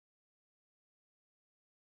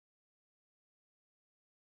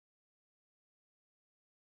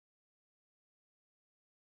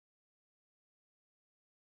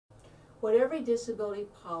What every disability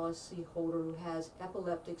policy holder who has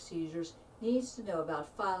epileptic seizures needs to know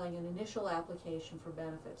about filing an initial application for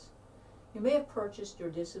benefits. You may have purchased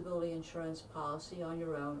your disability insurance policy on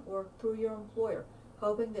your own or through your employer,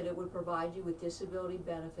 hoping that it would provide you with disability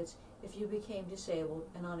benefits if you became disabled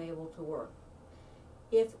and unable to work.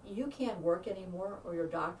 If you can't work anymore or your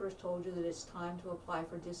doctor has told you that it's time to apply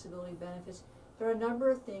for disability benefits, there are a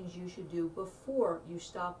number of things you should do before you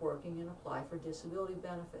stop working and apply for disability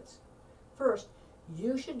benefits. First,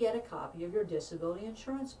 you should get a copy of your disability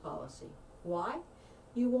insurance policy. Why?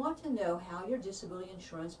 You want to know how your disability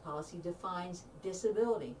insurance policy defines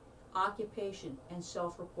disability, occupation, and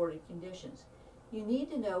self-reported conditions. You need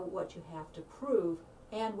to know what you have to prove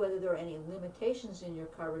and whether there are any limitations in your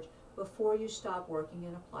coverage before you stop working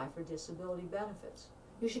and apply for disability benefits.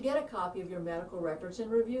 You should get a copy of your medical records and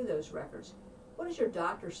review those records. What does your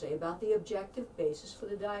doctor say about the objective basis for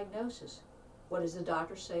the diagnosis? What does the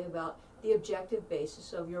doctor say about the objective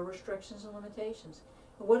basis of your restrictions and limitations?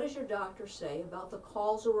 And what does your doctor say about the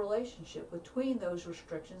causal relationship between those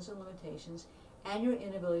restrictions and limitations and your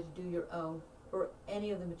inability to do your own or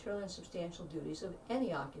any of the material and substantial duties of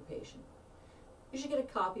any occupation? You should get a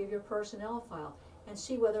copy of your personnel file and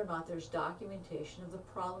see whether or not there's documentation of the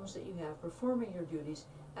problems that you have performing your duties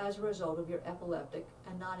as a result of your epileptic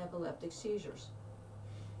and non-epileptic seizures.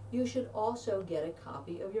 You should also get a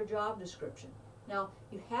copy of your job description. Now,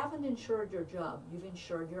 you haven't insured your job, you've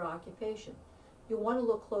insured your occupation. You'll want to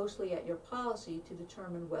look closely at your policy to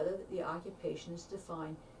determine whether the occupation is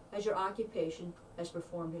defined as your occupation as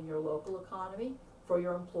performed in your local economy, for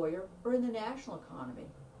your employer, or in the national economy.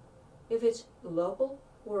 If it's local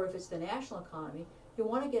or if it's the national economy, you'll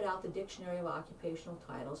want to get out the Dictionary of Occupational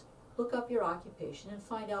Titles, look up your occupation, and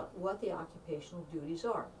find out what the occupational duties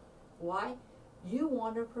are. Why? You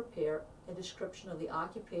want to prepare a description of the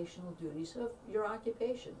occupational duties of your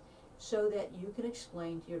occupation so that you can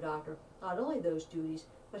explain to your doctor not only those duties,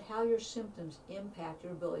 but how your symptoms impact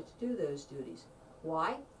your ability to do those duties.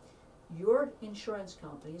 Why? Your insurance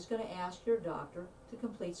company is going to ask your doctor to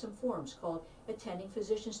complete some forms called attending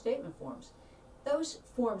physician statement forms. Those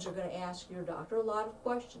forms are going to ask your doctor a lot of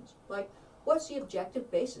questions, like what's the objective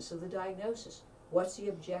basis of the diagnosis? What's the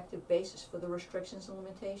objective basis for the restrictions and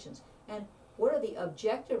limitations? And what are the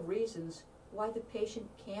objective reasons why the patient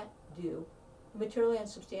can't do material and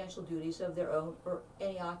substantial duties of their own or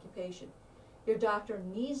any occupation? Your doctor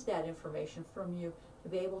needs that information from you to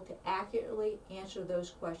be able to accurately answer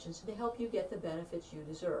those questions and to help you get the benefits you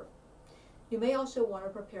deserve. You may also want to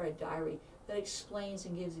prepare a diary that explains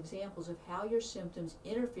and gives examples of how your symptoms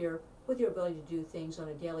interfere with your ability to do things on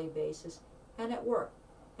a daily basis and at work,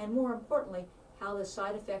 and more importantly, how the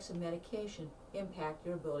side effects of medication impact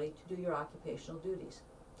your ability to do your occupational duties.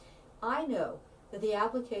 I know that the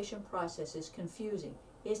application process is confusing.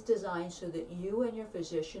 It's designed so that you and your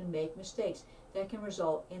physician make mistakes that can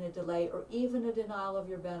result in a delay or even a denial of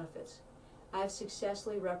your benefits. I have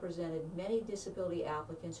successfully represented many disability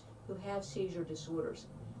applicants who have seizure disorders.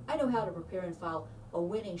 I know how to prepare and file a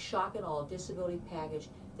winning shock and awe disability package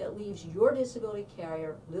that leaves your disability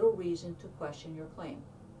carrier little reason to question your claim.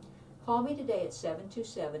 Call me today at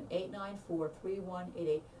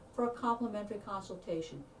 727-894-3188 for a complimentary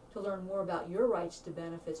consultation to learn more about your rights to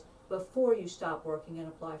benefits before you stop working and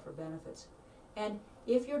apply for benefits. And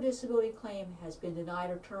if your disability claim has been denied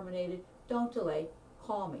or terminated, don't delay,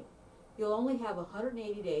 call me. You'll only have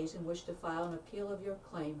 180 days in which to file an appeal of your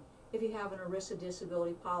claim if you have an ERISA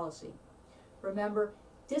disability policy. Remember,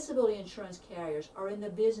 disability insurance carriers are in the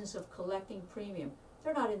business of collecting premium.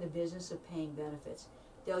 They're not in the business of paying benefits.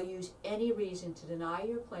 They'll use any reason to deny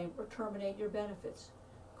your claim or terminate your benefits.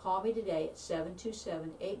 Call me today at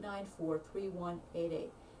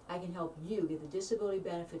 727-894-3188. I can help you get the disability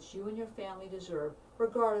benefits you and your family deserve,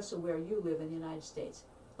 regardless of where you live in the United States.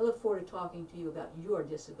 I look forward to talking to you about your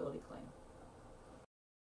disability claim.